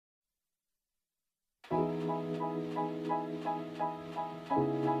Something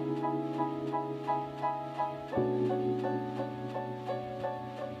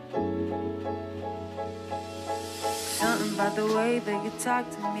about the way that you talk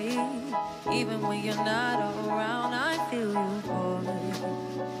to me, even when you're not around, I feel you, boy.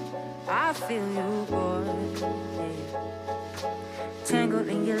 I feel you, boy. Yeah. Tangled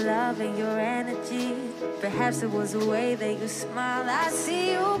in your love and your energy. Perhaps it was the way that you smiled. I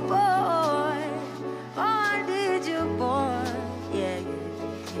see you, boy. Oh, I need you, boy. Yeah,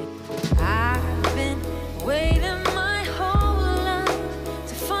 yeah, yeah. I've been waiting my whole life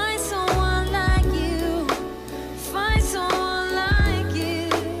to find someone like you. Find someone like you.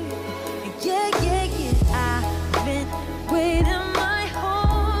 Yeah, yeah, yeah. I've been waiting my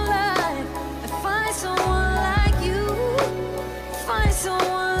whole life to find someone like you. Find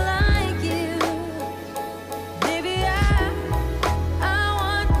someone like you. Maybe I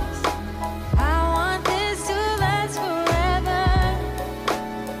want this to last forever.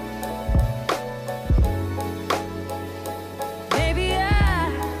 Maybe I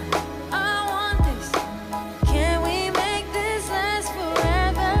want this. Can we make this last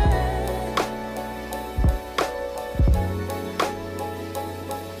forever?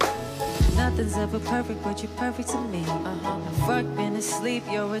 Nothing's ever perfect, but you're perfect to me. I've worked, been asleep,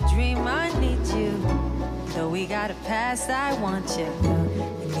 you're a dream, I need you. Though we got a past, I want you.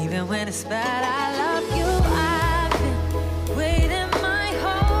 And even when it's bad, I love you. I've been waiting my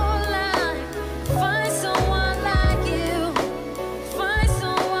whole life to find someone like you. Find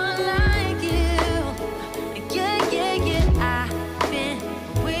someone like you. Yeah, yeah, yeah. I've been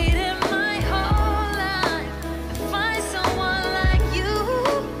waiting my whole life to find someone like you.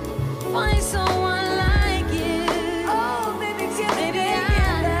 Find someone like you. Oh, baby, maybe I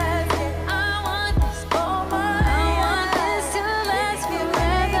want this. I want this to last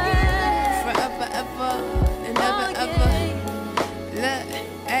forever. Forever, ever, and never, ever. Look,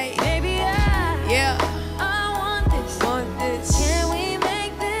 hey, Baby, yeah, I want this. want this. Can we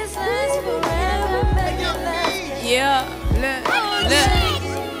make this last forever? Make it last. Yeah, look,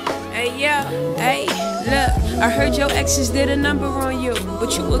 hey, yeah, hey, look. I heard your exes did a number on you,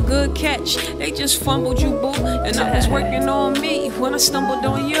 but you a good catch. They just fumbled you, boo, and I was working on me when I stumbled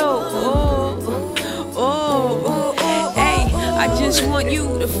on you. Oh, hey, I just want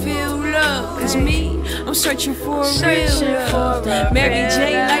you to feel love, 'cause me, I'm searching for a real love. Mary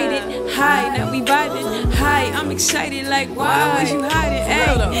J lighted, high, now we vibing, high. I'm excited, like why was you hiding?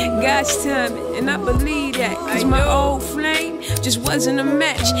 Hey, God's timing, and I believe that, 'cause my old flame just wasn't a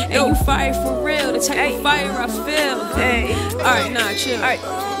match, and you fire for real, the type of fire I feel. Hey, all right, nah, chill. All right,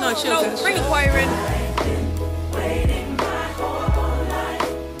 nah, chill. No, bring the choir in.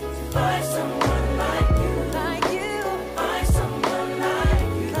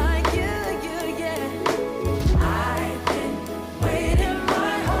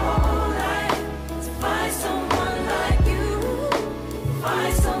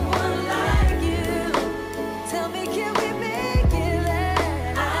 Someone